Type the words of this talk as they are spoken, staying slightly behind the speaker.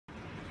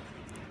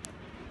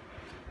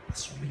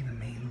This will be the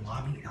main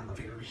lobby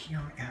elevator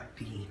here at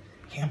the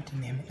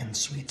Hampton Inn and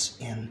Suites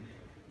in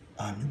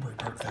Newbury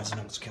Park, Thousand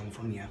Oaks,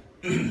 California.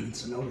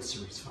 It's an OTIS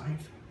Series 5.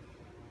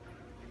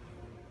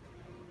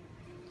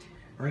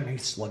 Very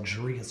nice,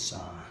 luxurious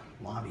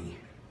lobby.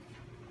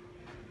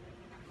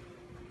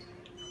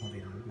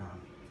 Elevator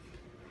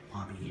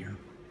lobby here.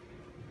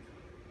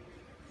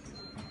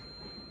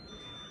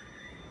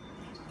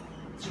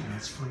 So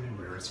nice for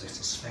Newbury, as I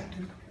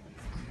suspected.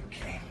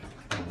 Okay,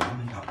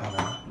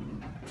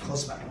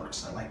 close button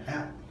works. I like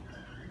that.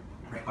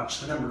 Right,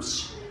 watch the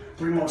numbers.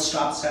 3 more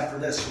stops after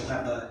this. We'll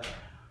have the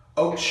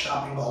Oaks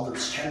Shopping Mall.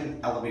 There's 10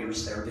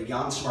 elevators there. The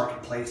Yon's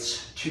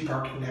Marketplace, 2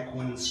 parking deck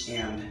ones,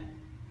 and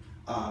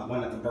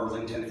 1 at the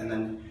Burlington, and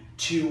then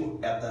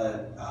 2 at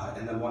the,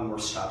 and then 1 more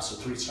stop. So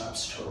 3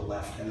 stops total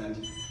left, and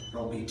then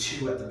there'll be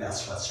 2 at the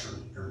Best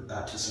Western, or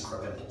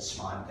ThyssenKrupp Impulse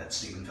mod that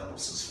Stephen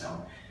Phillips has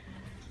found.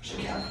 There's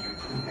a cab here,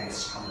 pretty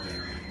nice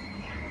elevator.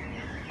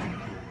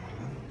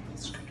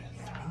 Let's go to 3.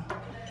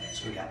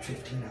 So we got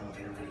 15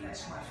 elevator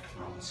videos left.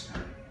 We're almost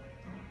done.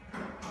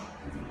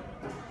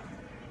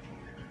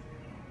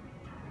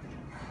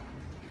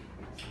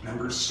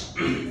 Members,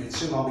 I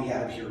assume I'll be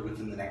out of here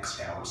within the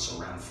next hour,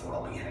 so around 4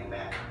 I'll be heading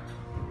back.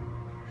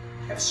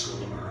 I have school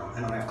tomorrow.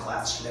 I don't have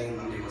class today.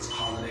 Monday was a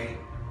holiday.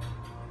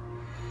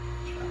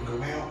 So I can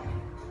go out.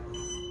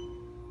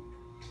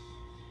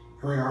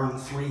 Here we are on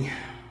 3.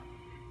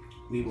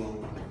 We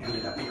will end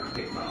it up here,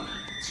 Big Bump.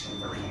 It's a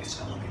very nice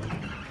elevator.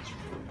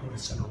 Go to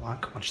center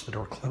lock, watch the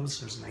door close.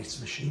 There's a nice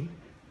machine.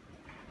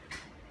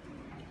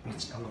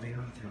 Nice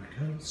elevator, there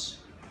it goes.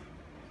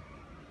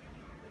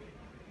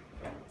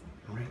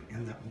 All right,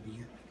 and that will be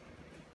it.